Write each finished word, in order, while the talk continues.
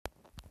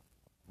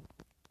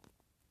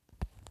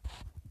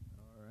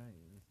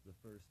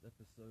first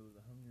episode of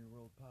the Hungry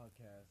World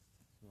podcast.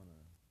 Just want to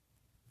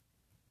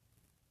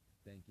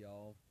thank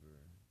y'all for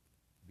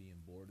being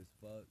bored as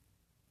fuck,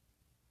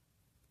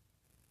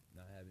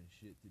 not having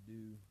shit to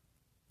do.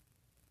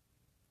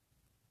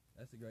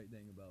 That's the great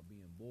thing about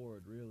being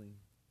bored, really,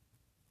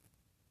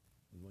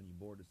 is when you're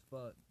bored as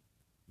fuck,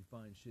 you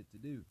find shit to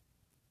do.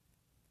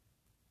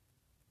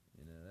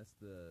 You know, that's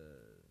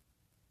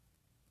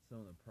some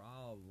of the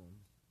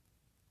problems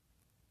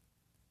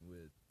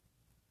with,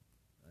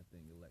 I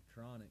think,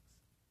 electronics,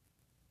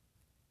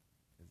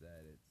 is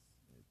that it's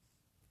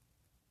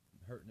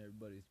hurting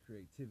everybody's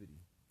creativity.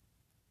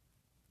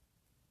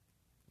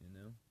 You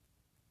know,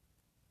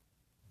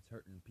 it's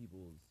hurting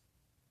people's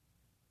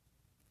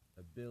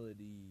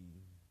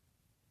ability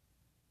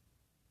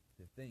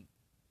to think,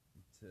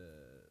 to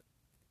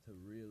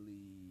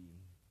really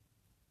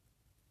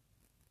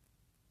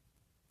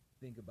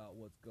think about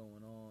what's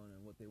going on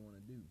and what they want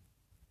to do.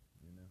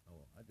 You know,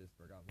 I just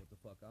forgot what the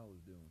fuck I was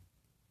doing.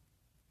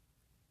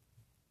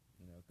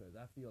 You know, because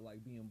I feel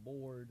like being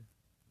bored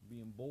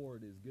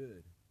is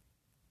good.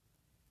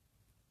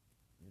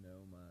 You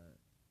know, my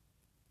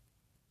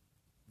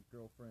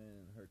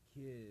girlfriend's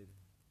kid,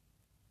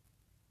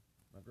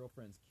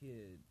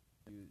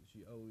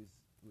 she always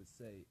would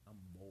say, I'm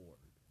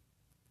bored.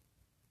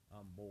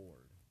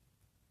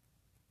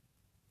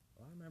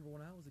 Well, I remember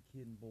when I was a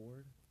kid and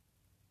bored,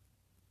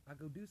 I'd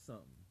go do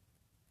something.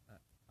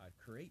 I'd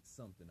create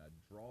something.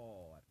 I'd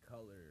draw, I'd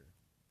color.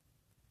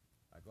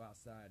 I'd go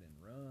outside and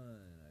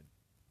run. I'd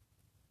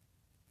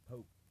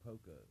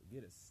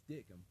get a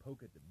stick and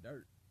poke at the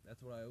dirt.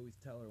 That's what I always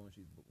tell her when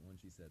she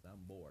says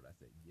I'm bored. I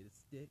say, get a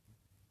stick,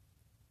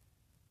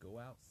 go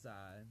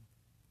outside,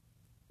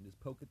 and just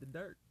poke at the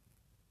dirt.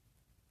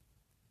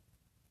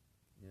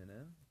 You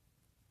know?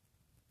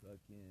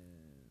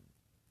 Fucking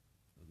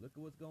look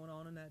at what's going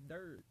on in that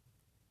dirt.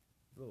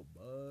 Little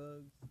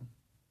bugs.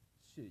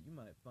 Shit, you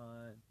might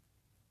find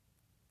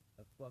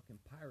a fucking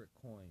pirate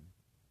coin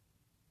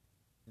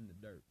in the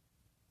dirt.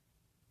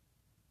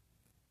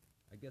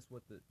 I guess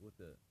what the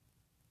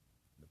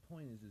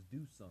point is, just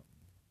do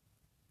something.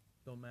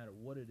 Don't matter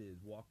what it is.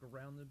 Walk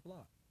around the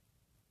block.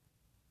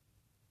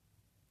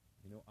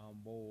 You know,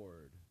 I'm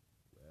bored.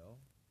 Well,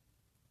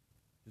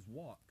 just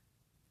walk.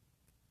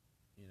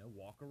 You know,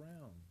 walk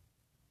around.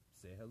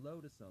 Say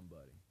hello to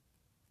somebody.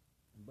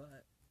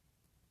 But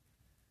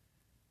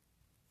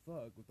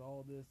fuck, with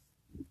all this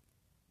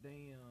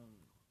damn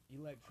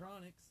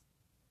electronics,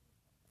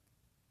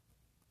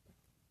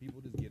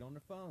 people just get on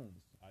their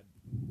phones. I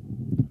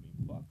mean,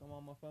 fuck, I'm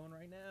on my phone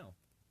right now.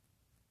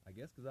 I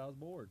guess because I was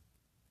bored.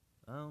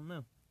 I don't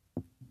know.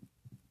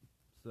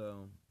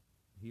 So,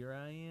 here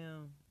I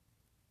am,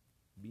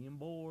 being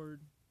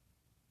bored,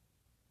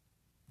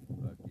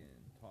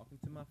 fucking talking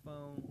to my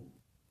phone.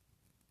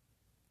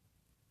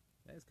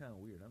 That's kind of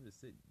weird. I'm just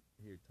sitting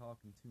here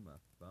talking to my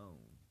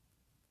phone,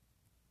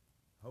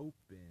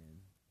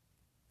 hoping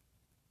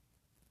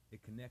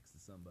it connects to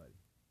somebody.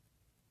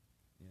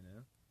 You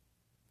know?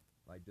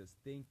 Like, just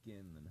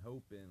thinking and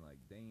hoping, like,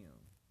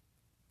 damn,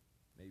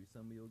 maybe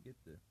somebody will get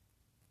this.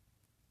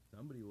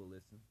 Somebody will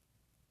listen.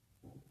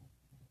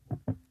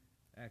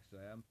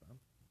 Actually, I'm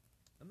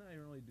not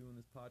even really doing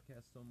this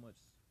podcast so much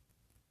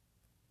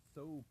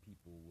so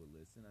people will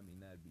listen. I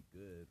mean, that'd be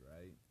good,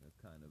 right? That's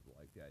kind of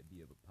like the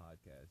idea of a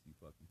podcast. You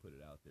fucking put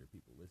it out there,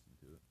 people listen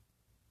to it.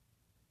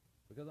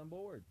 Because I'm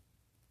bored.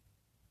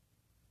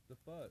 The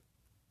fuck?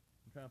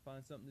 I'm trying to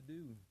find something to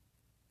do.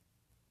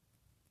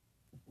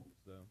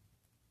 So,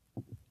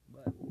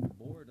 but with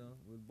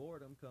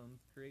boredom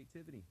comes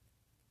creativity.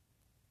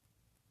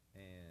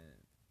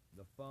 And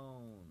the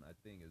phone, I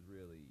think, is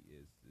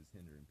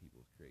hindering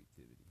people's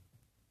creativity.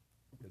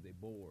 Because they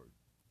bored.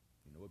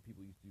 You know, what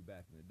people used to do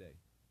back in the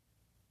day.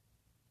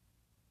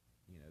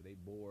 You know, they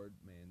bored,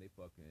 man, they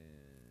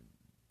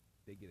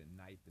get a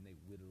knife and they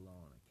whittle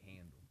on a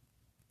candle.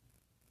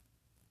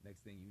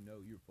 Next thing you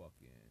know, you're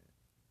fucking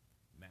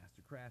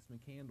master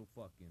craftsman candle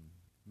fucking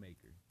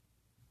maker.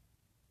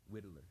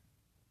 Whittler.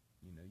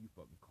 You know, you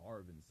fucking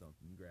carving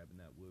something. You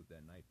grabbing that wood with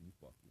that knife and you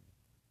fucking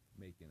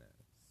making a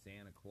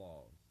Santa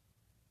Claus.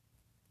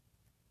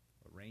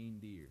 A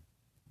reindeer.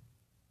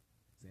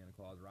 Santa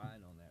Claus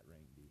riding on that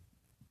reindeer.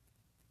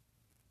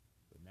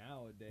 But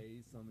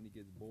nowadays, somebody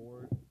gets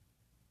bored.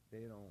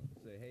 They don't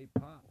say, hey,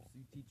 Pops,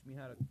 you teach me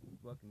how to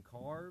fucking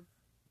carve?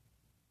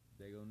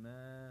 They go,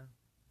 nah.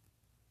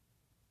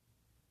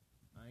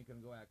 I ain't gonna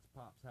go ask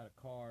Pops how to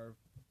carve.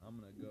 I'm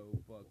gonna go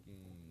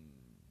fucking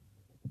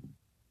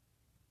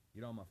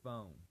get on my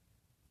phone.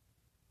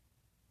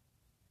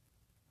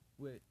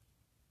 Which,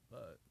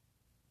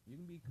 you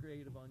can be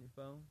creative on your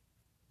phone.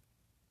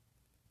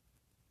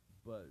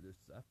 But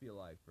I feel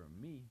like for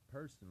me,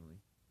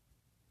 personally,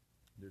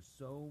 there's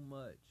so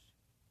much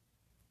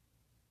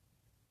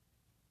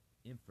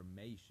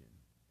information.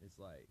 It's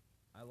like,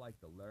 I like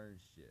to learn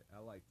shit. I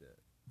like to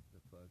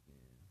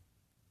fucking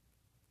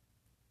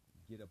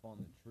get up on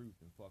the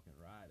truth and fucking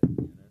ride it,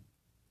 you know?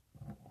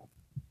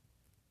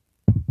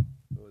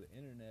 So with the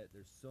internet,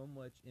 there's so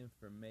much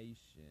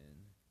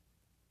information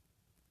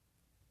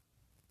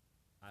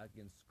I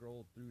can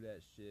scroll through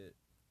that shit.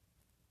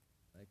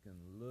 I can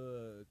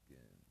look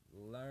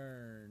and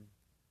learn.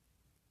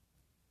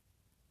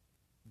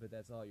 But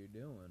that's all you're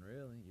doing,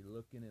 really. You're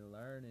looking and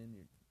learning.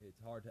 It's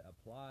hard to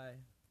apply.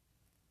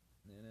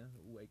 You know,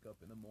 wake up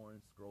in the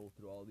morning, scroll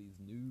through all these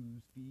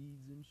news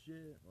feeds and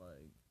shit.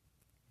 Like,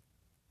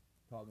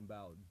 talking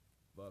about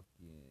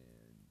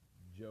fucking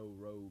Joe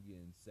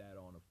Rogan sat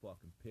on a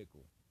fucking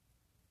pickle.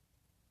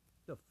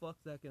 The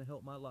fuck's that gonna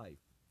help my life?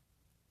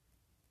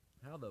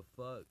 How the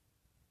fuck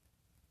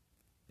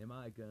am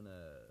I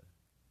gonna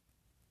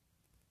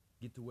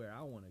get to where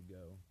I want to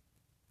go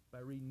if I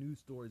read news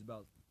stories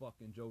about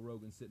fucking Joe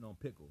Rogan sitting on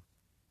pickles?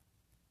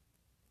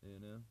 You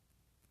know?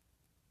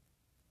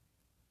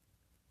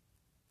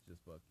 It's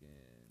just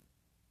fucking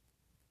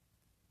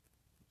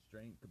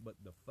strange. But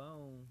the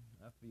phone,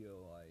 I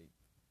feel like,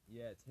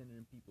 yeah, it's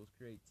hindering people's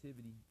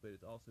creativity, but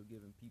it's also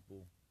giving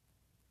people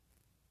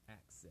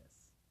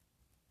access.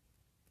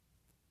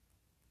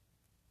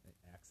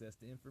 Access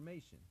to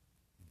information.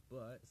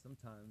 But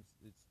sometimes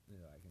it's, you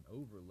know, like an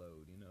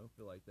overload, you know? I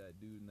feel like that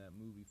dude in that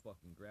movie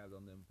fucking grabbed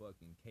on them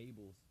fucking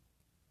cables.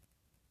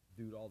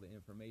 Dude, all the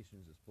information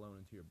is just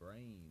flowing into your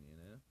brain, you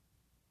know?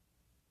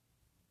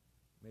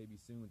 Maybe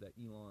soon with that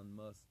Elon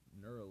Musk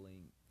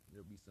Neuralink,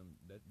 there'll be some,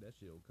 that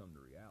shit will come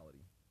to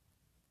reality.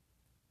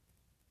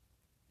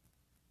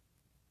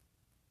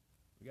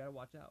 We gotta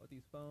watch out with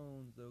these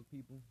phones, though,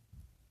 people.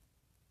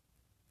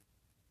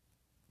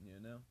 You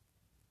know?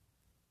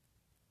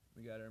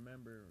 We gotta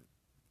remember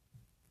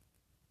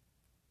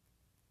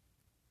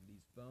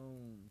these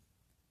phones,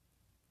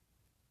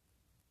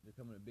 they're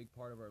becoming a big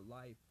part of our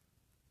life.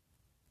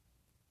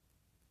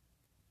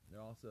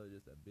 They're also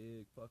just a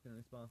big fucking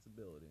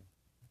responsibility.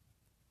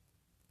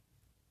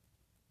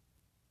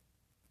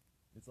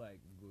 It's like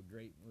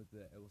great with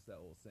the, what's that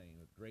old saying?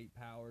 With great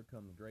power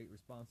comes great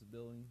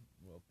responsibility.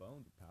 Well,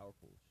 phones are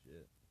powerful as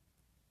shit.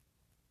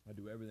 I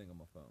do everything on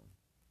my phone.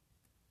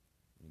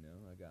 You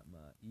know, I got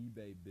my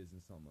eBay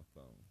business on my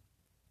phone.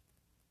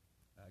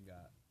 I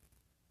got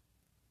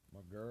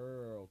my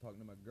girl, talking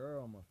to my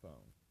girl on my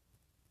phone.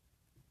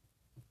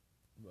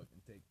 Look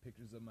and take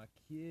pictures of my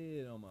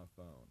kid on my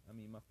phone. I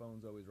mean, my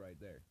phone's always right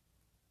there.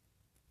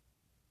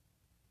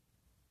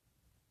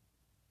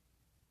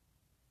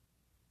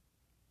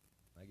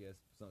 I guess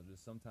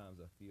just sometimes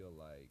I feel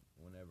like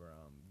whenever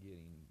I'm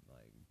getting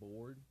like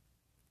bored,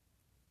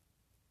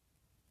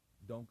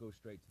 don't go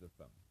straight to the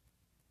phone.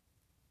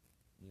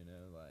 You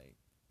know, like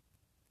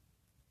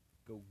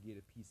go get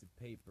a piece of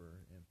paper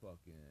and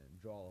fucking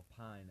draw a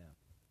pineapple.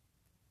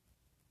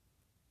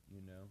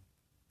 You know,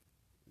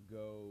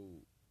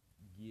 go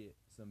get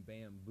some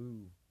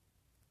bamboo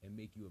and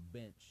make you a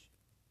bench.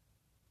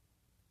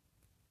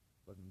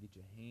 Fucking get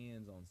your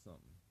hands on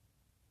something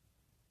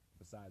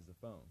besides the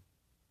phone.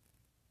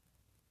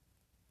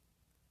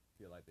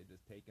 Feel like they're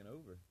just taking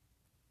over.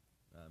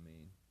 I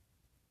mean,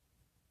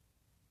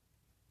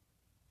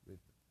 with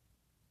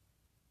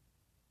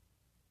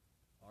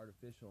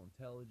artificial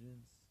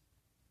intelligence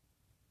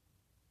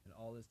and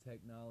all this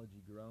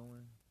technology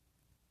growing,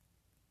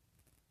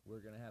 we're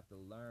going to have to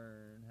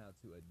learn how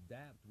to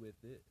adapt with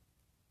it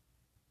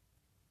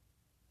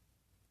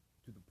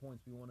to the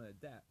points we want to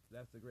adapt.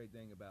 That's the great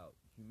thing about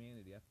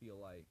humanity. I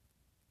feel like,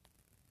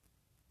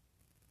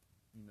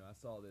 you know, I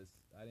saw this,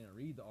 I didn't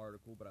read the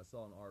article, but I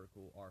saw an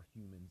article, Are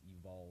Humans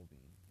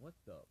Evolving? What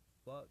the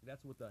fuck?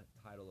 That's what the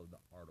title of the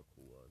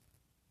article was.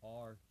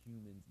 Are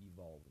Humans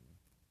Evolving?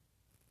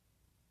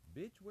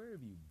 Bitch, where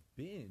have you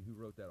been? Who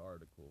wrote that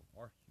article?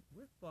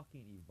 We're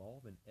fucking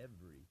evolving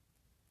every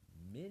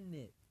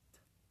minute.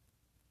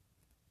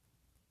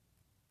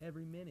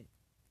 Every minute.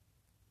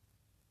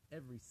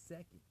 Every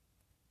second.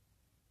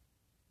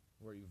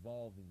 We're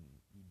evolving,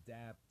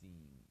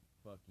 adapting,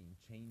 fucking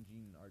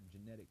changing our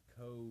genetic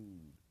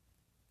code.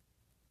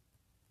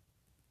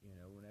 You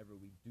know, whenever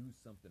we do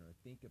something or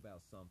think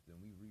about something,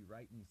 we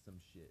rewriting some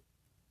shit.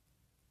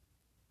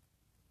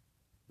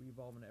 We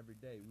evolving every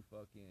day. We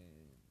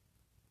fucking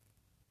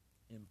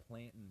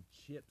implanting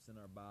chips in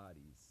our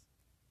bodies.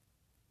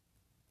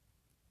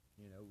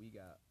 You know, we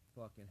got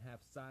fucking half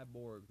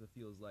cyborgs, it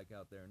feels like,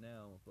 out there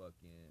now.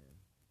 Fucking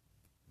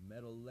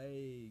metal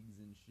legs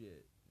and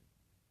shit.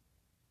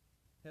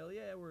 Hell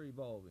yeah, we're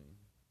evolving.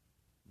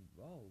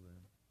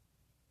 Evolving.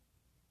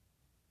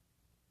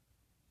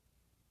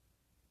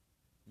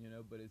 You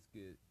know, but it's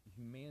good.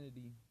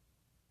 Humanity,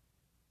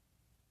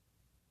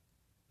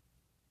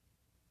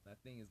 I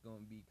think it's going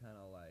to be kind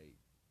of like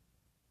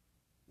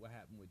what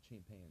happened with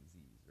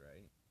chimpanzees,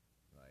 right?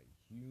 Like,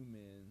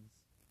 humans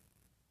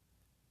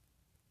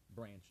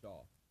branched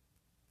off.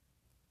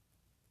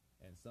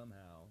 And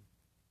somehow,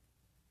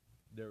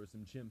 there were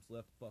some chimps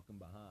left fucking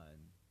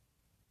behind.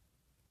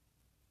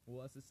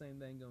 Well, that's the same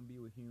thing going to be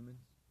with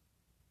humans.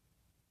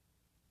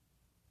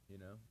 You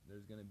know,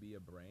 there's going to be a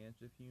branch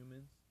of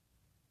humans.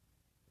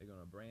 They're going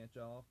to branch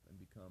off and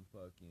become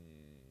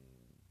fucking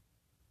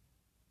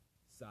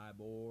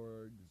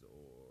cyborgs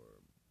or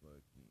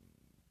fucking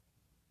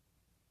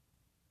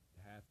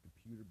half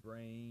computer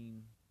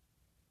brain,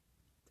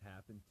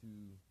 tap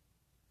into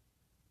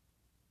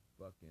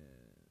fucking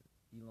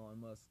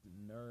Elon Musk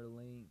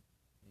Neuralink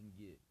and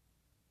get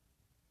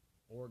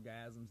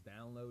orgasms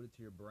downloaded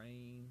to your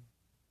brain.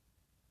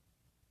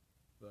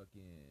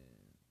 Fucking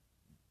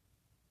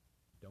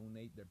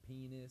donate their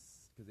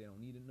penis because they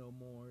don't need it no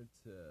more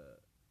to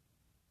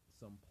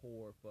some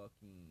poor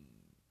fucking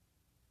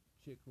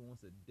chick who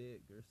wants a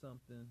dick or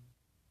something.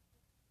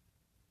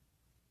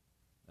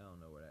 I don't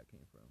know where that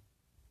came from.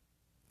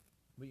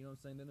 But you know what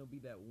I'm saying? Then there'll be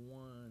that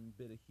one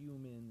bit of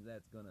humans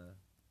that's gonna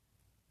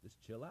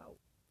just chill out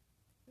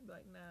and be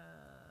like,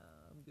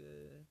 nah, I'm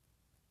good.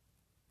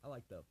 I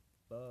like to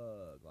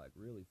fuck, like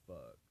really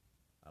fuck.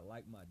 I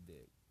like my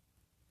dick.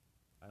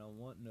 I don't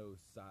want no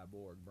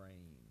cyborg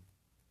brain.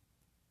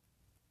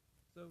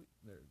 So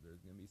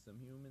there's gonna be some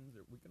humans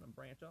that we're gonna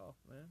branch off,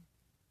 man.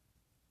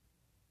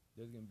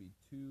 There's gonna be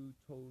two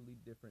totally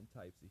different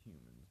types of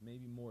humans,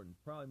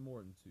 probably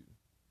more than two.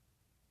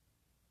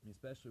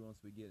 Especially once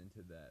we get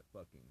into that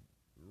fucking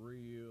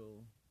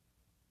real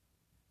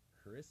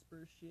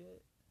CRISPR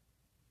shit.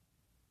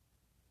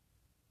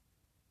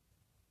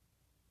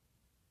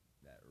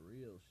 That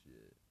real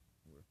shit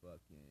where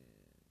fucking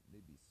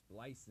they be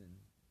splicing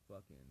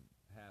fucking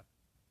half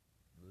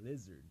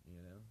lizard,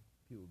 you know?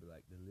 People be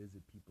like, the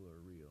lizard people are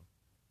real.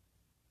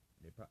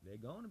 They're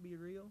gonna be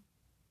real.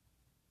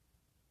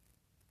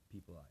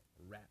 People like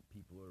rat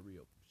people are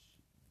real.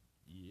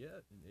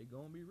 Yeah, they're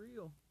gonna be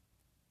real.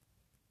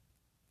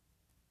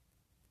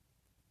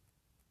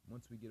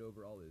 Once we get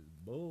over all this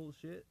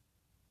bullshit,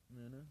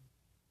 you know?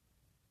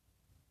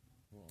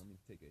 Well, let me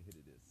take a hit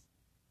of this.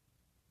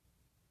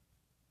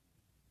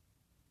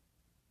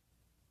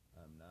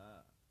 I'm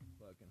not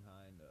fucking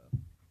high enough.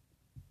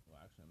 Well,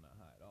 actually, I'm not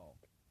high at all.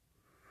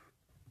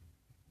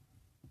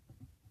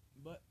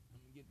 But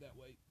let me get that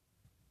weight.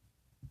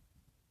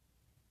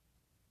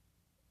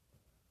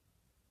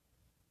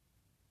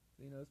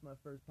 So, you know, it's my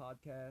first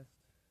podcast.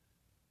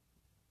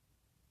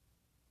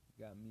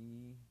 Got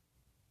me,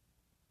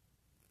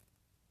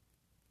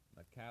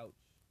 my couch,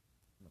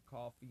 my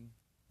coffee,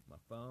 my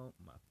phone.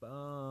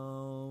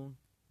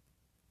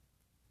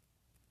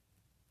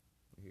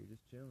 We're here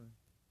just chilling.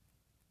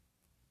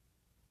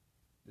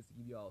 Just to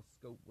give y'all a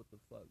scope what the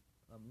fuck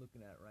I'm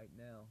looking at right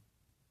now.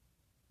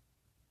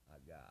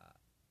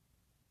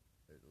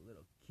 There's a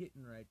little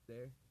kitten right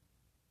there.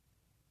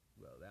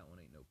 Well, that one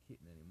ain't no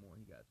kitten anymore.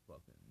 He got his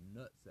fucking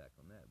nutsack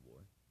on that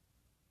boy.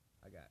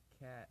 I got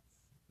cats,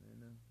 you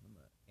know. I'm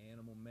an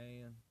animal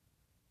man.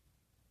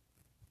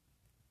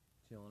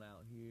 Chilling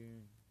out here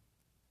in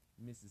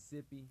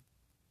Mississippi.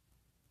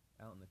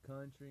 Out in the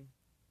country.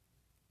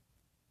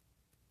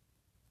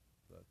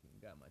 Fucking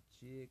got my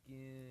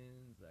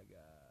chickens. I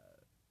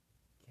got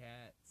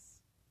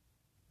cats.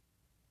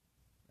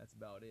 That's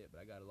about it, but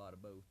I got a lot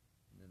of both,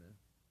 you know.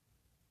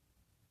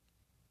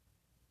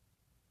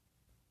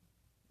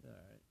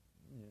 Alright,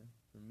 yeah,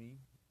 for me,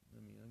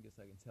 I guess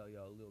I can tell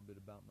y'all a little bit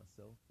about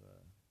myself.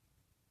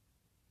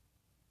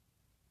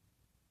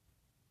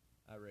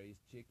 I raise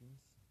chickens,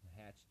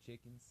 hatch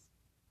chickens.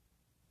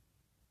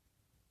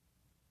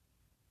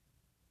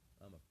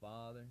 I'm a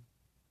father,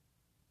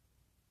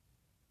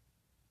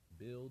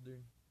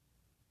 builder,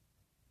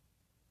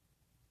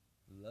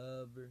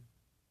 lover,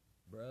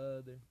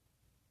 brother.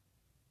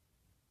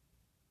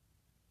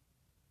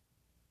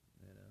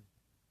 You know,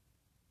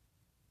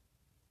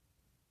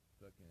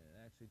 fucking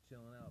actually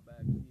chilling out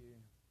back here,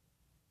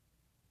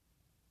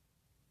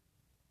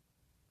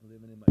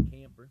 living in my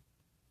camper.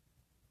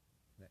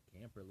 That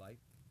camper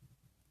life,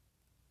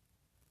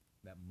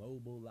 that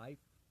mobile life,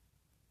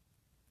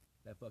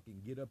 that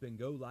fucking get up and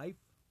go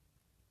life.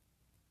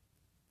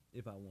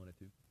 If I wanted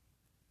to.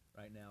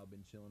 Right now, I've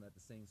been chilling at the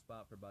same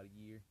spot for about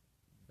a year,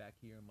 back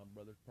here on my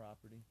brother's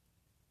property.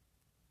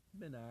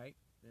 Been alright,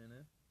 you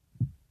know.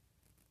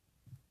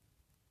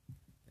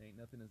 Ain't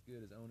nothing as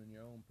good as owning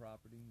your own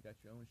property. You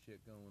got your own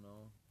shit going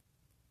on.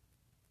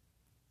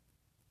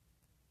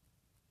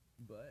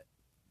 But,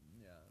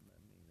 yeah, I mean,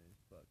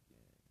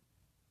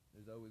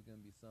 there's always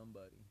gonna be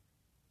somebody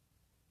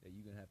that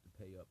you're gonna have to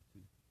pay up to.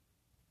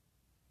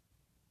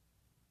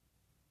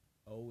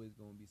 Always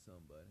gonna be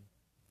somebody.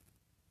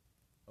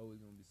 Always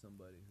gonna be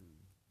somebody who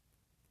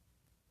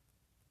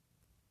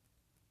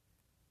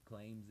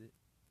claims it.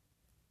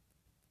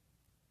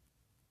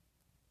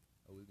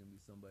 Always gonna be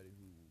somebody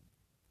who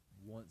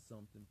wants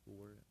something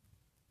for it.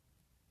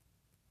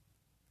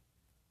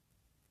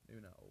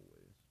 Maybe not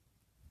always.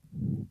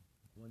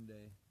 One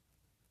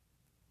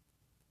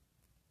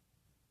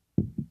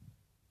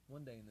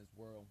day in this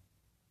world,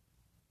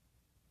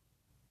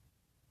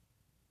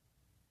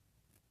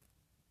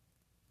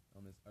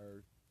 on this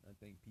earth, I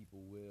think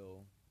people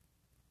will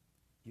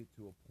get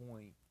to a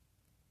point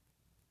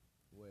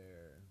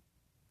where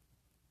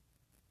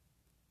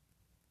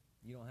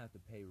you don't have to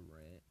pay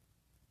rent.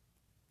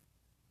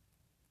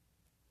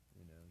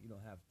 You know, you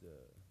don't have to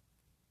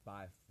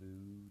buy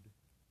food.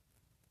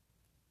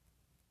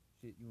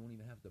 Shit, you won't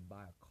even have to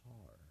buy a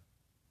car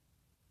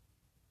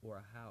or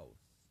a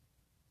house.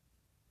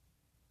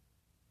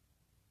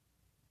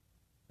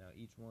 Now,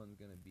 each one's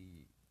going to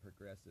be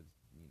progressive,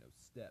 you know,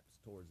 steps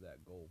towards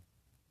that goal.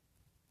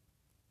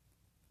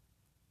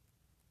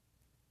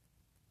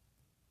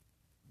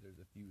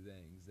 a few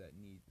things that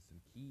need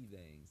some key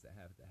things that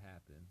have to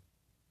happen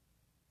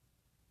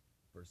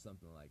for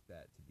something like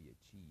that to be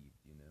achieved,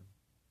 you know?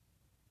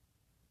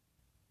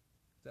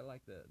 So I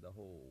like the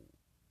whole,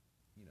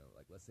 you know,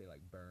 like let's say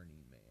like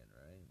Burning Man,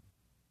 right?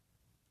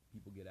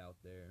 People get out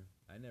there.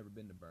 I never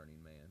been to Burning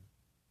Man.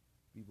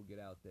 People get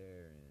out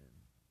there and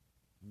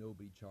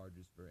nobody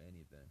charges for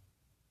anything.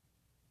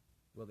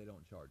 Well, they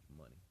don't charge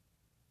money.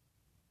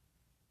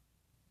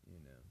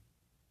 You know,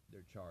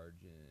 they're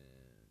charging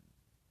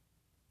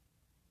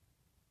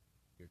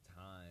your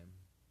time.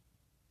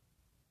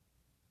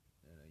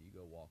 You know, you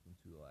go walk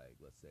into like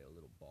let's say a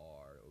little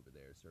bar over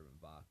there serving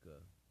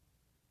vodka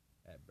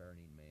at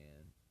Burning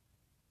Man.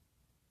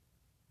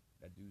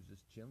 That dude's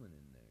just chilling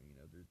in there. You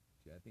know,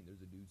 I think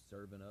there's a dude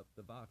serving up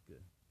the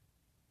vodka.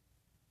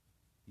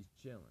 He's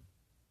chilling.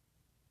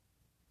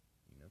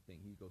 You know, think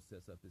he goes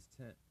sets up his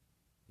tent.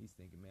 He's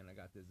thinking, man, I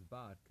got this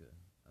vodka.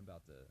 I'm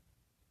about to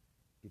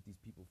get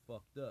these people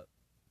fucked up.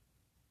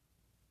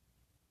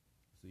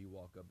 So you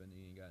walk up and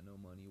you ain't got no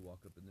money. You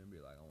walk up in there and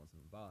be like, I want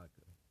some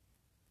vodka.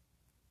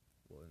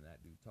 Well, then that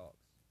dude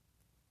talks.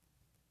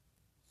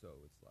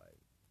 So it's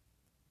like,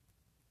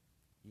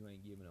 you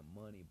ain't giving them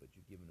money, but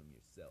you're giving them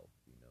yourself,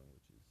 you know,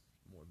 which is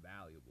more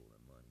valuable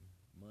than money.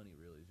 Money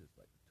really is just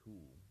like a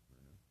tool,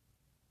 you know.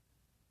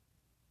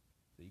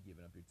 So you're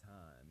giving up your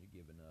time, you're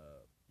giving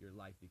up your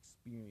life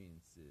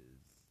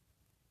experiences.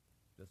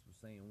 Just for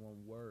saying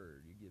one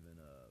word, you're giving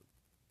up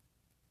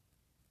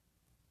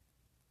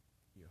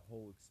your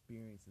whole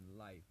experience in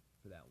life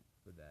for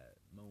that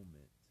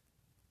moment.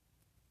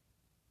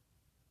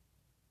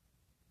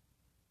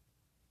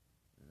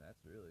 And that's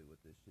really what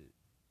this shit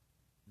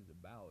is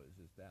about, is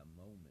just that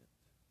moment.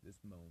 This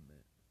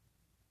moment.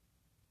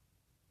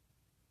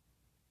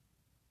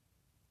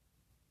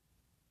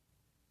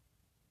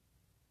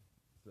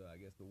 So I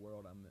guess the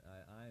world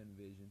I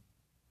envision,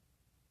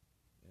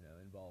 you know,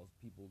 involves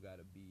people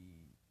gotta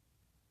be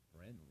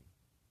friendly.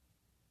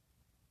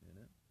 You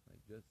know?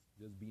 Like just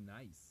be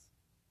nice.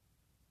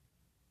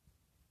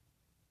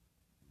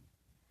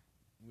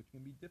 Which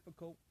can be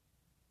difficult.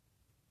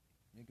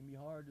 It can be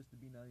hard just to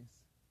be nice.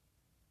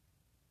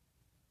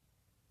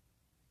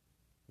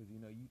 Because, you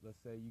know, let's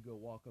say you go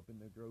walk up in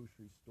the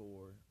grocery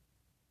store,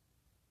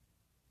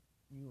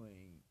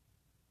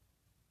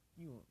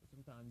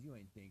 sometimes you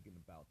ain't thinking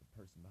about the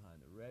person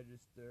behind the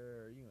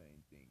register, you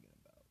ain't thinking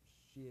about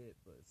shit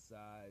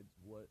besides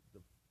what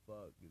the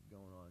fuck is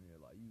going on in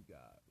your life. You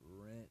got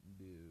rent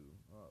due.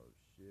 Oh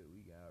shit,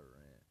 we got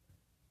rent.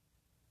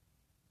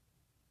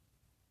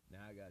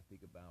 Now I gotta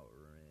think about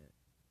rent.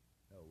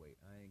 Oh wait,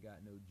 I ain't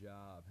got no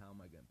job. How am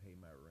I gonna pay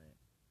my rent?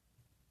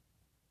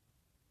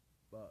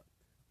 Fuck.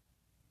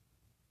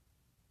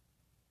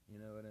 You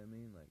know what I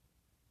mean? Like,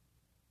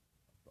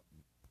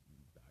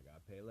 I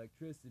gotta pay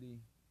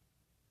electricity.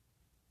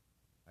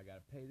 I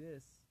gotta pay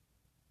this.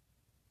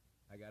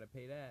 I gotta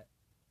pay that.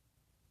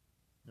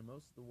 And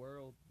most of the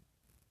world,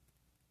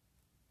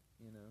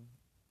 you know,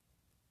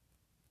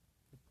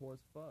 is poor as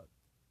fuck.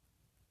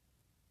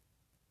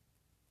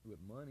 With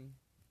money.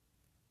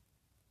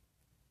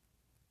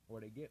 Or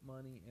they get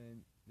money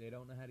and they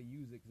don't know how to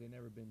use it because they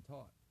never been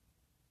taught.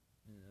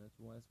 You know,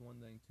 that's one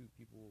thing too.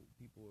 People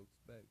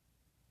expect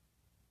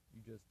you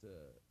just to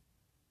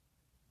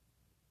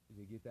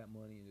get that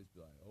money and just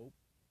be like, oh,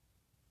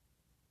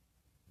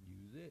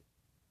 use it.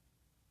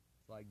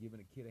 It's like giving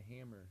a kid a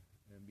hammer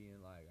and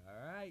being like,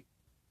 all right,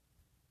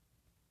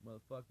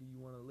 motherfucker, you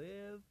want to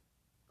live?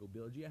 Go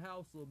build you a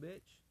house, little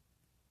bitch.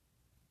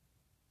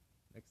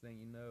 Next thing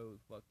you know,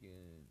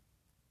 fucking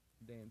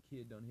damn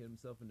kid done hit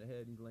himself in the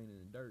head. He's laying in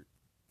the dirt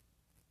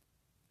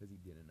because he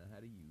didn't know how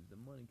to use the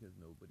money because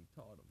nobody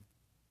taught him.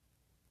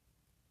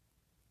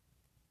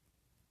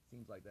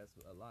 Seems like that's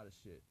a lot of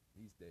shit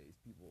these days.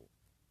 People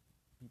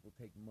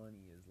take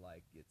money as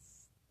like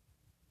it's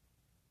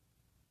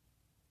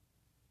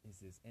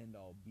this end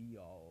all be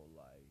all.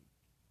 Like,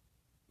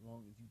 as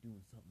long as you're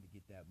doing something to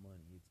get that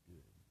money, it's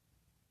good.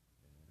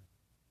 You know?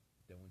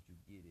 Then once you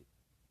get it,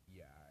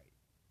 yeah, alright.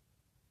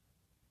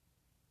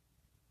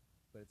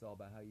 But it's all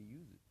about how you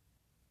use it.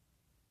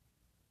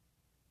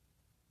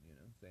 You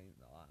know, saying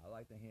I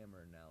like the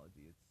hammer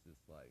analogy. It's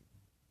just like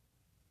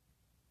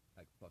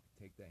fucking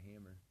take that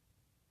hammer.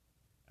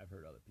 I've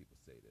heard other people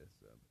say this.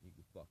 You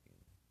can fucking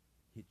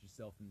hit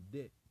yourself in the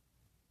dick,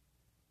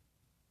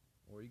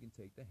 or you can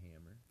take the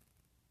hammer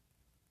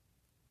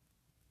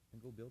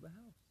and go build a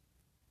house.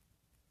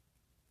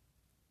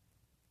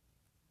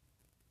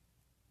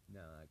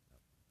 Now,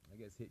 I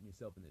guess hitting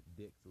yourself in the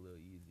dick's a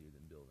little easier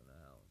than building a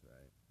house,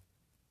 right?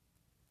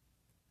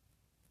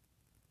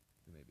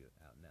 So maybe the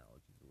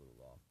analogy's a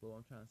little off. But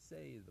what I'm trying to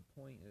say is the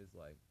point is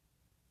like,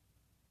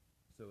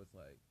 so it's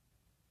like,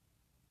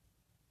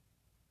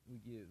 we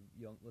give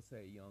let's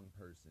say a young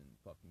person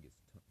fucking gets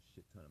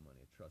shit ton of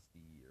money, a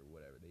trustee or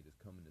whatever. They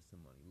just come into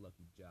some money,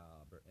 lucky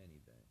job or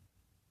anything.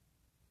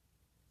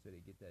 So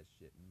they get that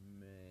shit,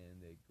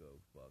 man, they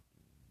go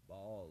fucking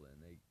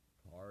ballin'. They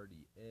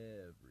party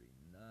every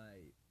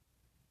night.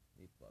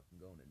 They fucking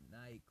going to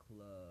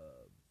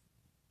nightclubs,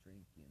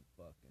 drinking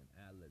fucking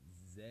Alizé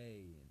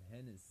rosé and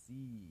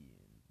Hennessy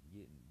and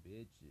getting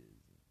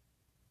bitches and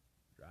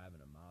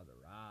driving a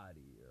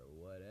Maserati or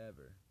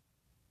whatever.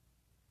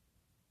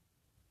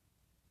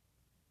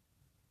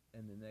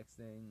 And the next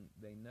thing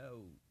they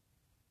know,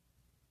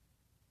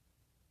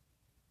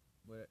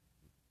 what,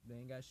 they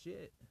ain't got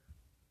shit.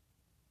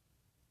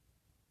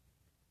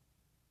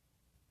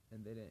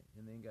 And they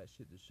ain't got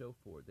shit to show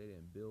for it. They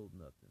didn't build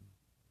nothing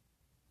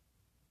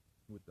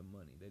with the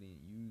money. They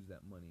didn't use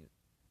that money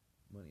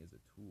as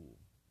a tool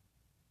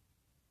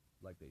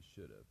like they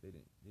should have. They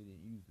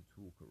didn't use the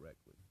tool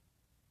correctly.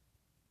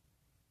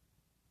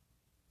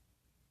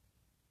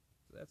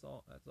 So that's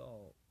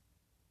all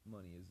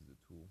money is a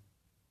tool.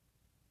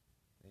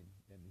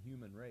 And the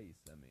human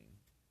race, I mean,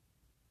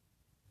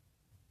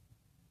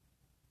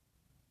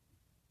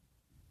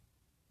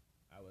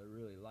 I would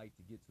really like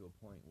to get to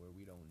a point where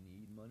we don't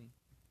need money.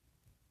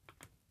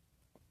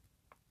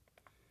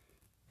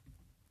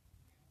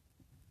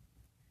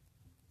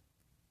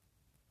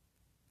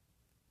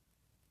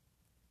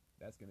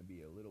 That's going to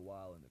be a little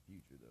while in the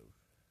future, though.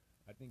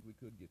 I think we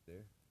could get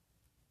there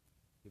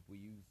if we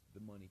use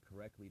the money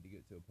correctly to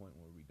get to a point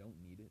where we don't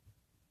need it.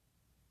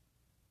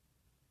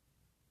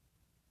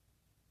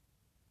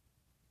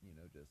 You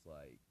know, just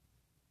like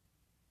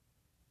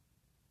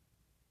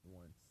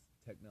once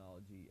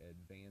technology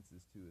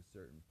advances to a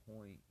certain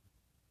point,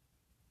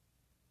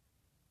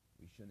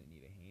 we shouldn't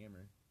need a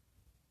hammer.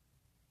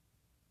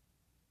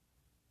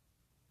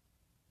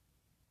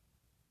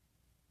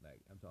 Like,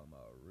 I'm talking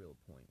about a real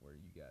point where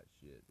you got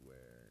shit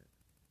where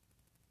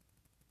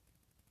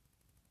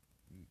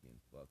you can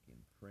fucking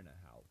print a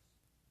house.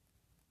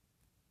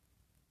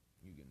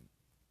 You can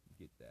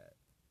get that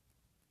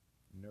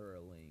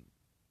Neuralink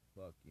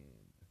fucking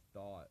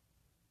thought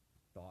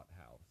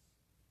house.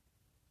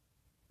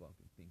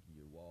 Fucking think of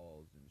your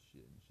walls and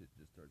shit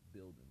just starts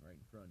building right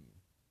in front of you.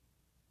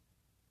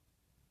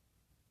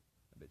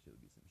 I bet you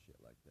it'll be some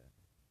shit like that.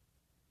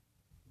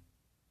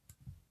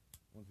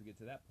 Once we get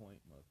to that point,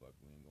 motherfucker,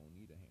 we ain't gonna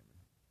need a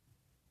hammer.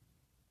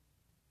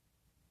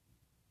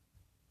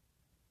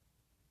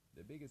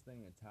 The biggest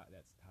thing that's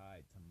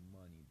tied to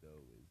money,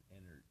 though, is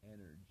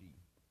energy.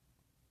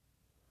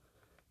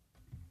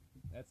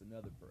 That's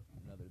another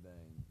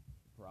thing,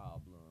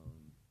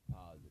 problem,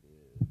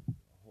 positive, the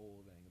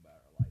whole thing about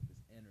our life is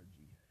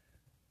energy.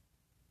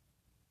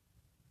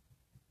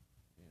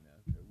 You know,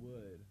 there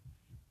would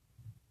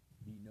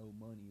be no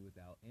money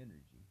without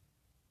energy.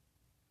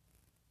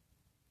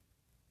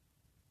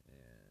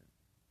 And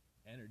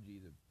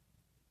energy, it's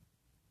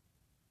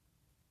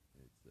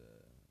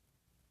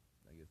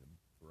I guess a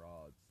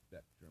broad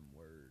spectrum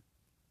word,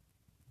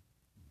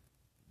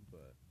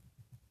 but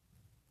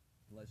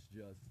let's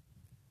just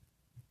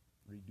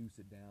reduce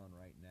it down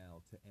right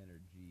now to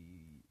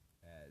energy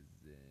as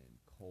in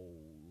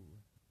coal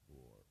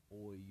or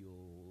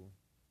oil,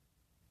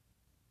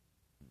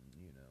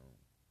 you know,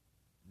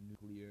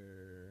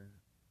 nuclear,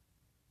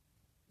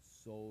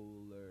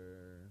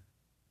 solar.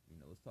 You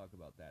know, let's talk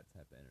about that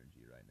type of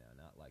energy right now,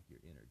 not like your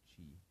inner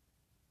chi,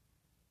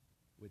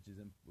 which is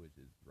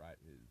right,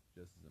 is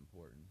just as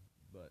important,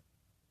 but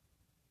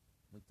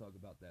let's talk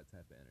about that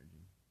type of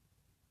energy.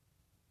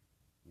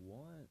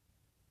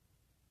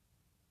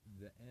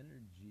 The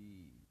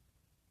energy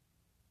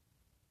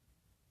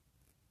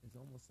is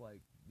almost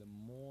like the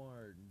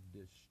more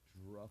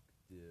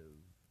destructive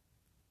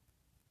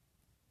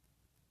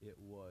it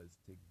was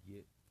to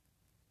get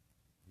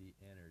the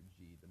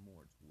energy, the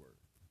more it's worth.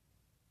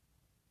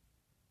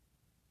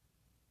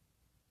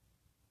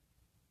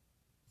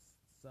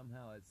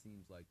 Somehow it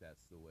seems like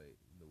that's the way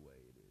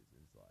it is.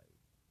 It's like,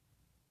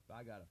 if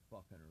I gotta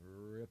fucking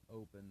rip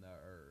open the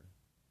earth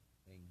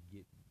and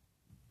get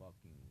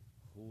fucking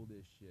pull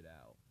this shit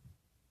out,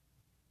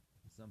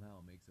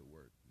 somehow it makes it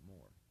worth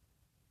more.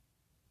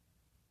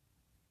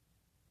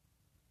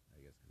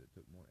 I guess because it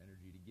took more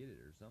energy to get it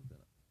or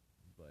something.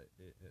 But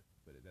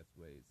that's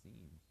the way it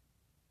seems.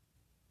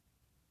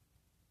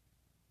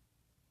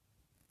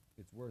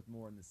 It's worth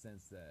more in the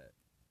sense that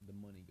the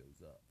money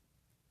goes up,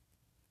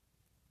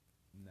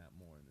 not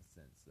more in the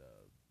sense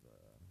of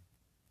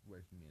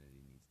where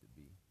humanity needs to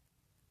be.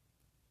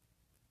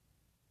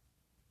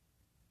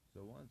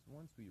 So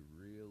once we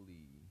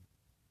really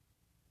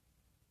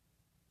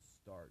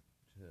start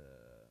to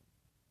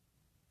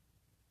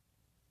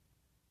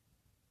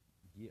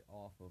get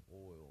off of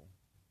oil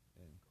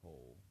and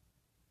coal,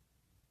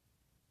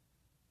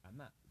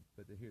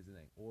 but here's the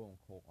thing, oil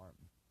and coal aren't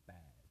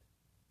bad.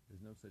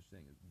 There's no such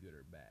thing as good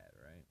or bad,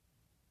 right?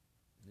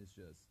 It's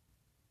just,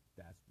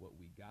 that's what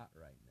we got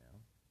right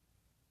now.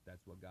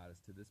 That's what got us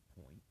to this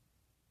point.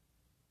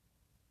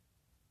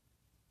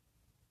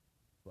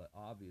 But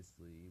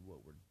obviously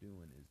what we're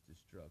doing is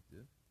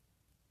destructive.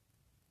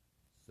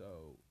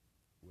 So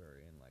we're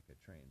in like a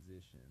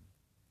transition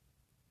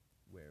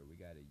where we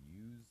got to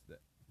use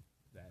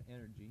that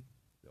energy,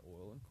 the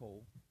oil and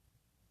coal,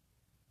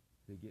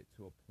 to get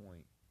to a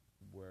point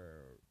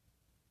where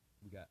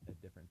we got a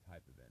different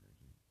type of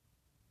energy.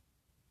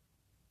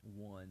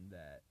 One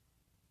that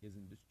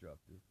isn't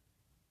destructive,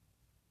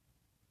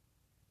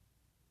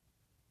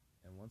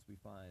 and once we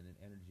find an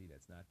energy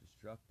that's not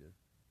destructive,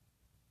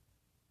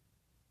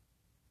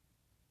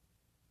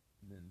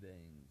 then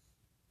things,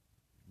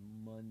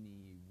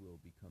 money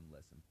will become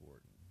less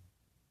important.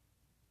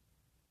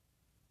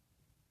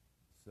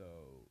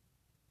 So,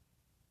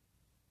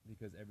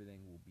 because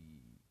everything will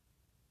be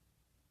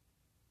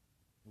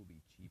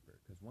cheaper.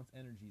 Because once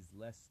energy is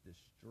less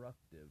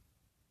destructive,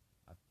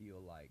 I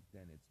feel like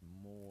then it's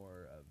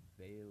more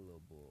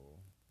available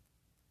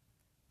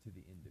to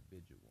the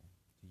individual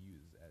to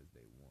use as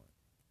they want.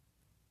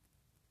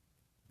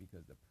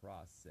 Because the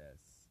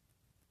process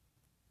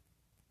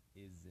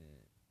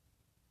isn't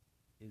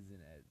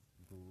as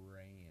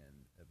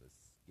grand of a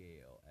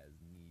scale as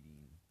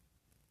needing,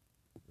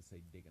 let's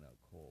say, digging up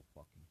coal,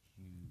 fucking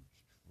huge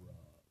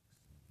trucks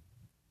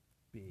and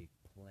big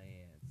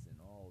plants and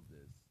all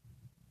this,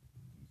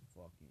 these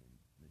fucking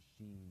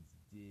machines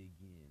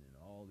digging and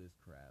all this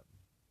crap.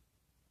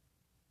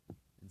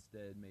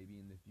 Instead, maybe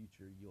in the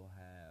future you'll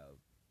have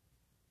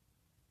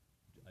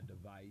a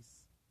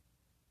device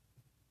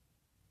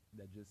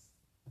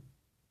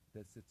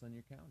that sits on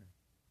your counter.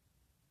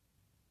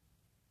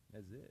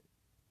 That's it.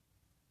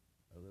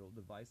 A little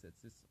device that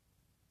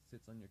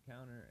sits on your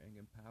counter and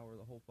can power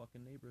the whole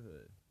fucking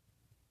neighborhood.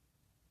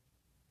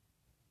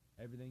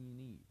 Everything you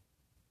need.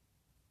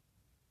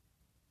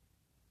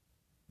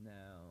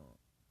 Now,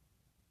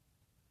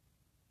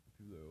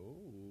 people say,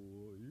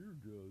 "Oh,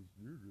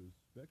 you're just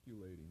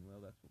speculating." Well,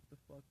 that's what the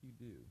fuck you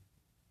do.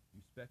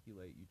 You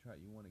speculate. You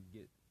want to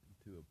get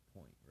to a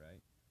point,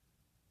 right?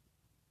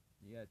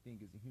 Yeah, I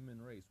think as a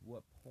human race,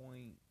 what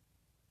point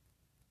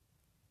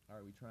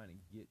are we trying to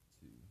get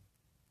to?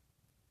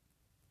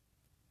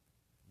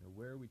 You know,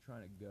 where are we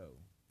trying to go?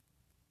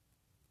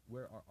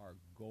 Where are our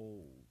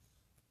goals?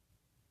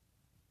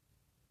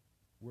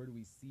 Where do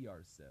we see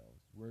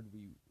ourselves? Where do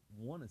we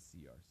want to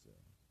see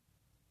ourselves?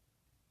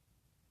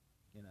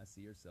 And I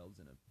see ourselves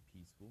in a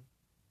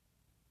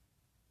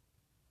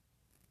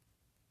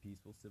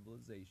peaceful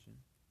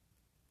civilization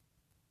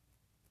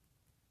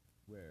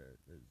where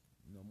there's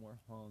no more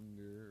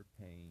hunger,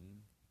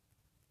 pain.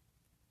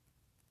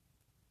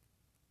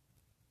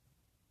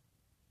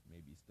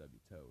 Maybe stub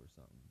your toe or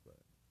something, but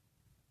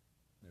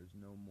there's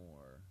no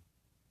more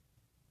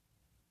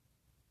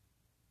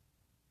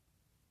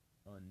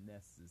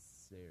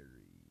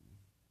unnecessary.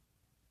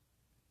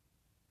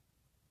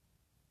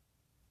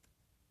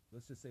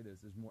 Let's just say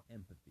there's more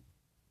empathy,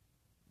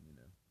 you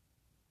know.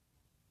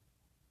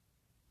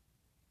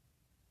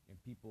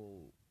 And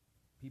people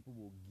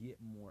will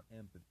get more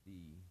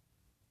empathy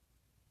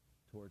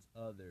towards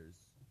others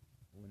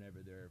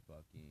whenever they're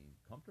fucking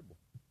comfortable.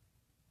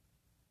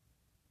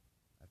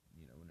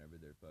 You know, whenever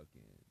they're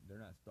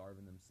not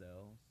starving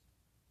themselves.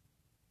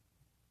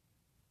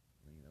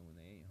 You know, when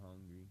they ain't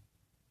hungry.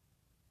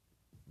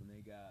 When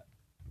they got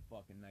a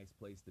fucking nice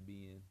place to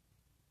be in.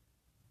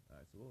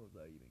 Alright, so what was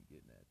I even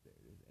getting at there?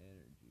 There's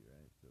energy,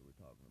 right? So we're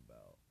talking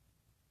about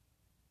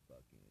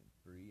fucking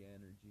free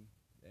energy.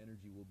 The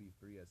energy will be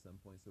free at some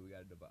point, so we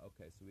gotta divide.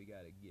 Okay, so we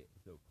gotta get,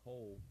 so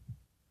coal,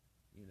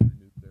 you know,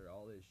 nuclear,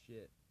 all this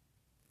shit.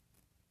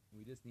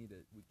 We just need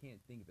to, we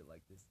can't think of it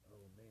like this,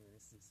 oh man,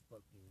 this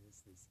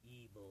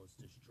evil, it's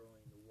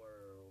destroying the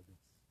world,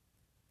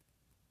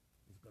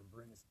 it's gonna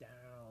bring us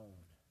down.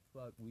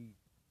 Fuck, we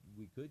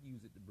could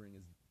use it to bring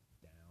us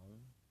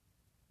down.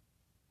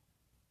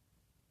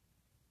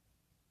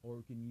 Or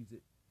we can use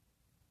it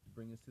to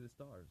bring us to the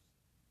stars.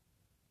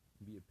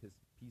 Be a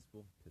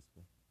peaceful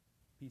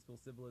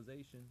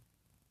civilization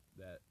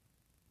that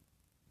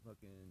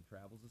fucking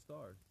travels the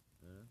stars.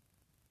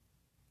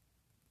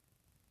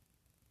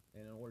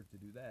 And in order to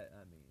do that,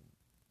 I mean,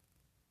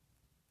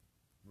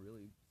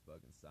 really, it's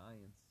fucking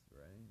science,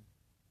 right?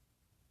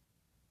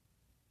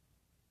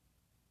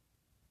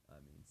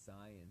 I mean,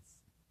 science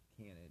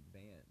can't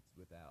advance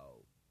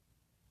without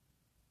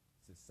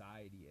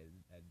society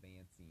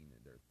advancing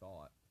their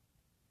thought.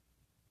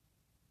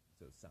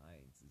 So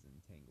science is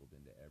entangled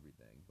into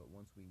everything. But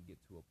once we can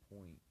get to a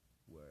point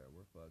where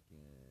we're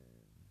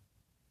fucking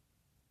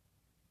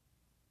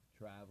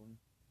traveling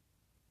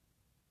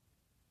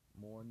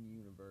more in the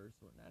universe,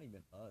 or not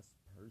even us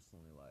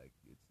personally, like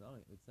it's not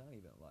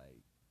even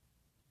like,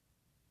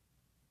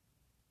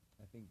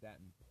 I think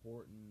that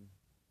important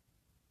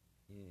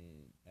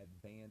in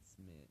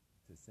advancement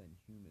to send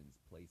humans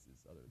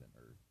places other than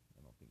Earth.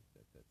 I don't think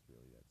that's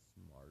really that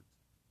smart.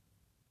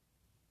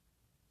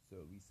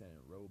 So we send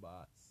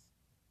robots.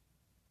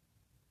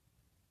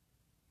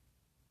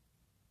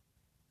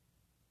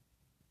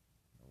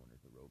 I wonder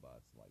if the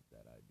robots like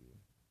that idea.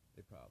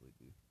 They probably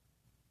do.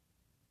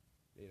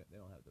 They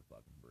don't have to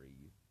fucking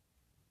breathe.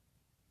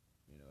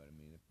 You know what I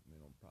mean? They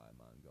don't probably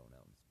mind going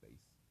out in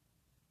space.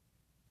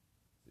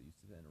 So you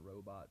send a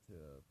robot to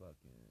a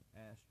fucking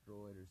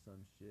asteroid or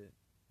some shit.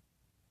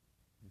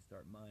 You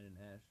start mining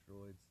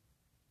asteroids.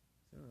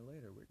 Sooner or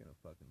later, we're gonna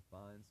fucking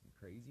find some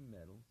crazy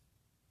metals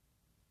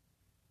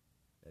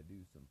that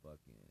do some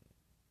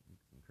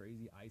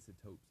crazy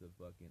isotopes of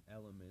fucking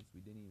elements.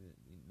 We didn't even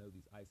know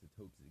these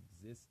isotopes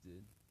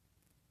existed.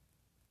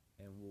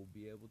 And we'll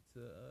be able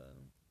to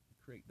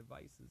create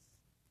devices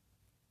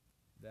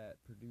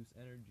that produce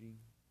energy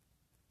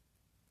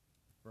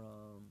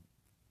from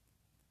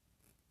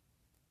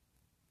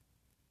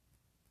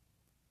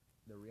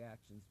the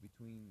reactions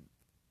between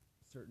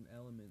certain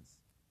elements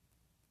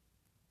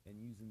and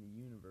using the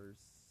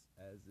universe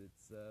as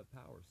its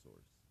power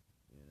source.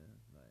 You know,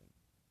 like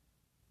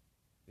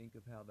think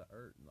of how the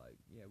earth, like,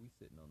 yeah, we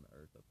sitting on the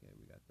earth. Okay,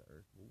 we got the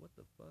earth. Well, what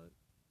the fuck?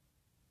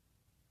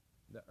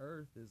 The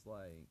earth is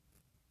like,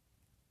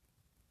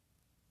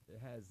 it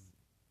has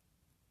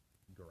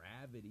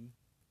gravity,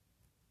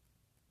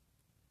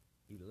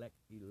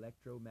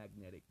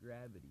 electromagnetic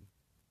gravity.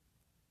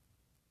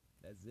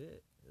 That's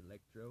it.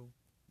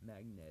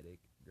 Electromagnetic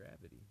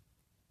gravity.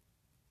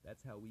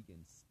 That's how we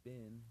can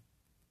spin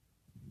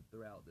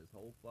throughout this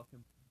whole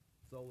fucking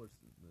solar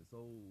system, this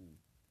whole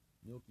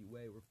Milky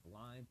Way. We're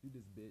flying through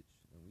this bitch,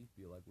 and we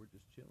feel like we're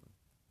just chilling.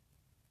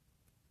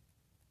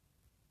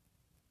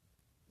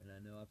 And I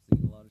know I've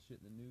seen a lot of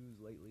shit in the news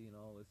lately and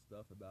all this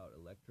stuff about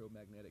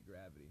electromagnetic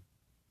gravity,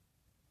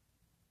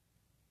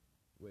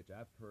 which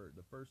I've heard.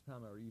 The first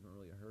time I even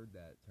really heard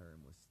that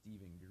term was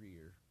Stephen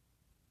Greer.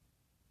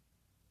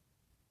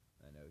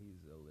 I know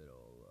he's a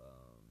little,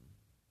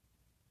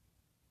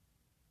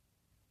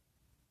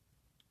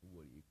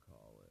 what do you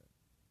call it?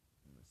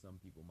 You know, some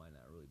people might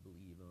not really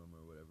believe him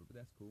or whatever, but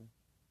that's cool.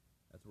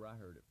 That's where I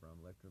heard it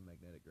from,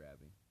 electromagnetic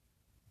gravity.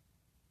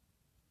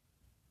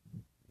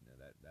 You know,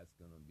 that's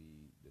going to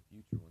be the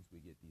future once we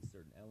get these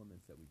certain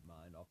elements that we've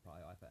mined off,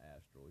 probably off of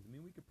asteroids. I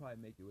mean, we could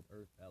probably make it with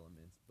Earth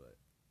elements, but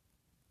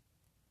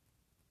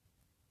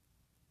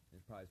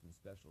there's probably some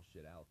special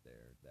shit out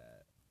there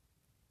that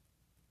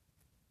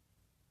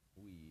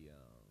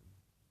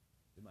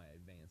it might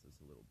advance us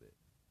a little bit.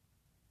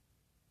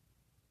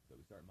 So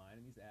we start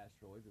mining these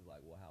asteroids. It's like,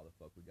 well, how the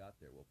fuck we got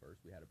there? Well,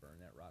 first we had to burn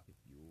that rocket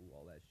fuel,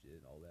 all that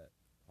shit, all that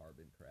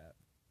carbon crap.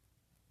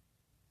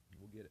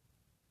 We'll get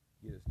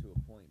us to a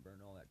point,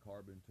 burn all that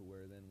carbon to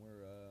where then we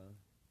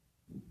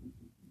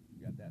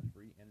got that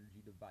free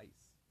energy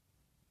device.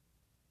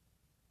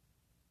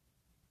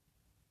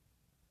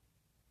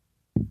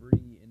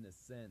 Free in the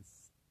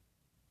sense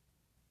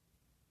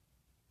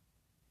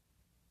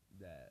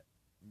that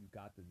you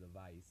got the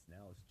device,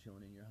 now it's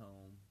chilling in your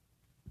home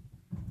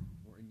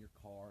or in your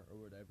car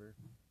or whatever,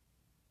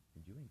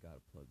 and you ain't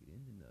gotta plug it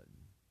into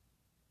nothing.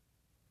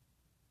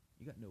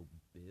 You got no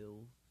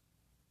bills.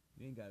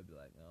 You ain't gotta be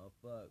like, oh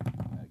fuck, I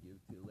gotta give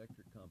it to the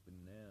electric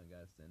company now, I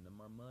gotta send them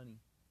our money.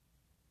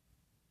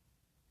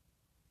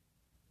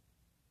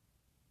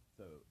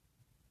 So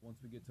once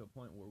we get to a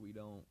point where we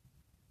don't,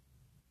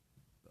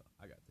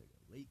 I gotta take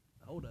a leak.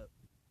 Hold up.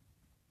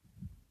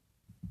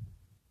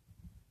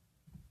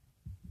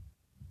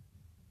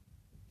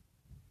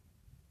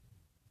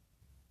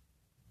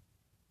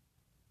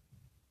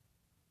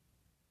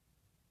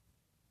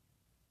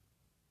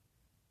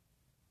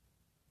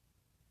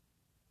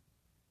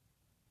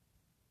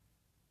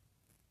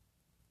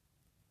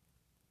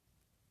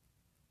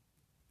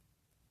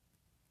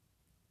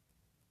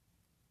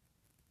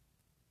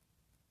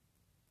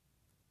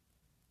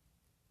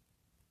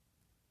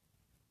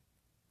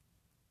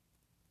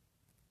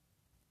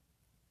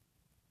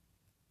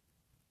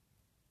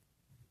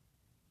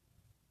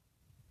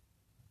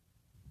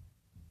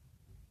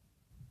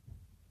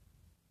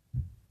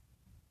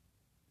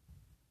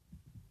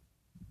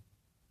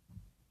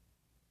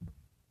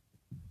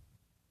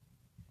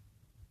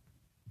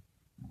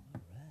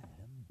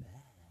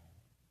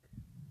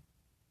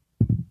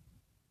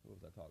 What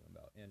was I talking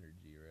about?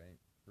 Energy,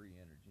 right? Free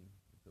energy.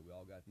 So we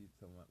all got these.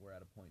 So we're at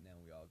a point now.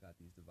 We all got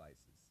these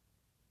devices.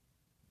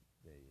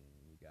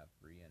 We got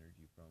free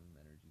energy from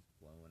them. Energy's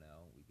flowing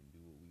out. We can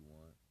do what we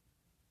want.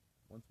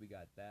 Once we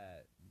got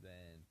that,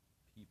 then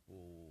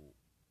people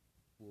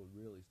will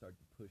really start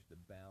to push the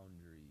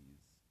boundaries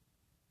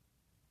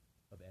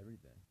of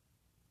everything,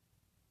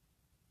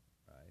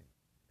 right?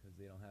 Because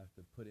they don't have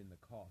to put in the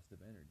cost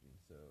of energy.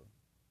 So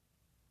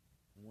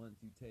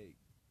once you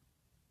take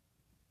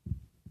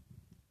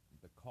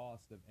the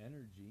cost of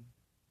energy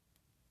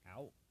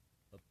out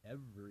of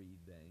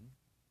everything,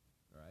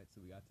 right?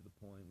 So we got to the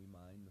point, we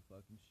mined the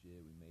fucking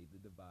shit, we made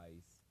the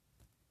device,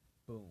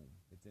 boom,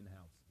 it's in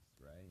houses,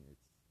 right?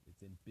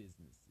 It's in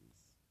businesses.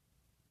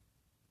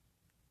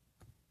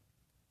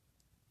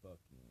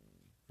 Fucking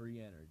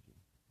free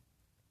energy.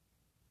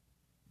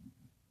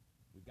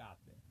 We got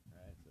there,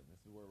 right? So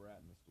this is where we're at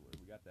in the story.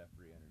 We got that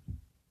free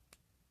energy.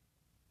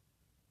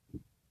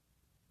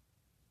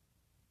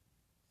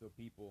 So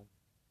people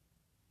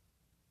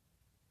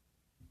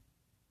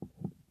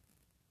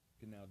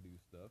can now do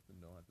stuff and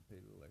don't have to pay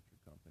the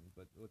electric company.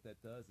 But what that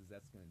does is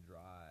that's going to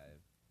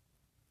drive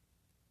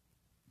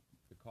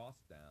the cost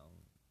down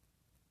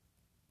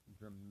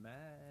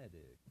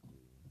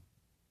dramatically.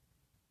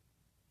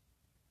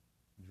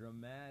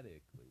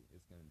 Dramatically,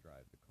 it's going to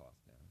drive the cost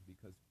down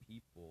because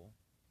people,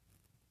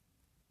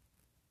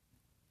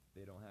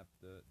 they don't have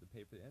to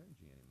pay for the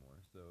energy anymore.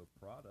 So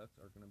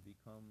products are going to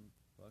become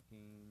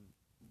fucking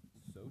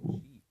so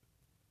cheap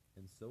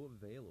and so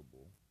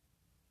available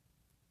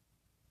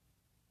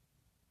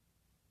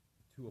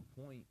to a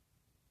point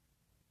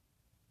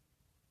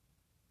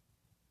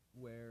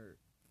where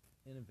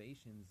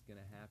innovation is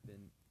going to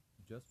happen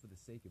just for the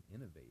sake of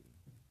innovating,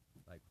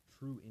 like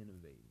true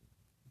innovating.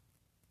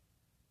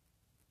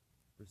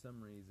 For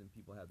some reason,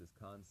 people have this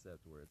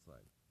concept where it's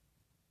like,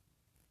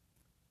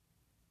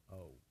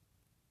 oh,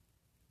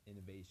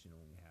 innovation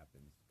only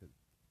happens to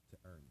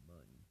earn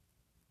money.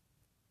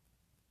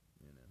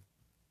 You know,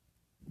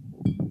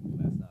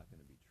 that's not going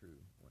to be true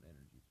when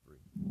energy's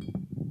free.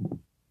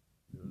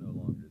 There will no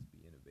longer just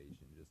be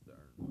innovation just to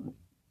earn money.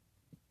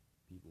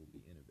 People will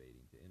be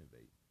innovating to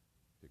innovate,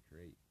 to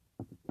create.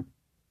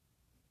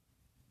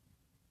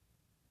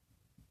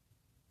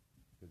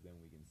 Because then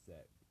we can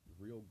set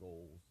real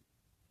goals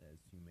as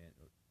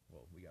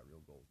well, we got real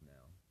goals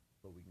now,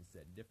 but we can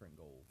set different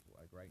goals.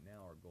 Like right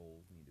now, our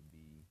goals need to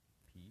be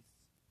peace,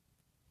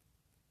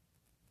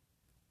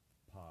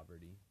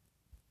 poverty,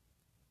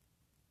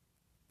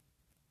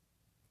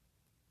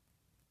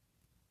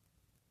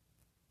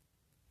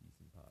 peace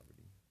and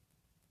poverty.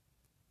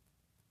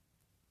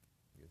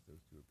 I guess those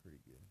two are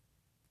pretty good.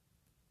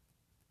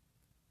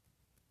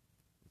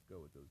 Let's go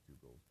with those two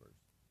goals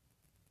first.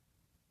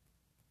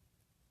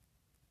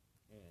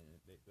 And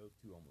those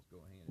two almost go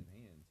hand in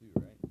hand too,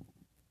 right?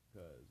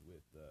 Because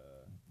with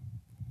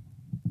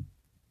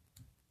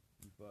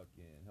you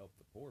fucking help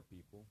the poor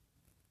people,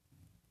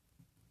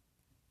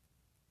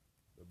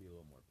 they'll be a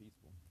little more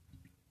peaceful.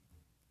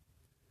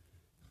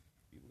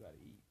 People gotta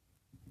eat.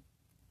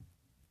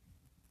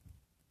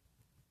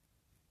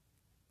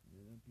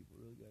 You know, people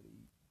really gotta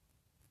eat.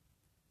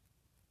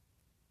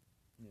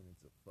 And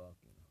it's a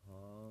fucking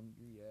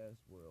hungry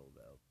ass world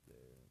out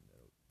there, and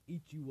they'll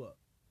eat you up.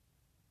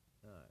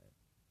 Alright.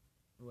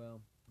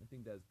 Well, I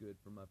think that's good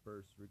for my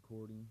first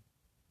recording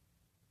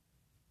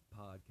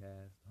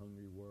podcast,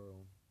 Hungry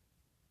World.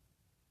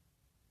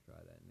 Try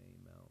that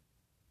name out.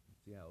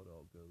 See how it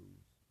all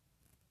goes.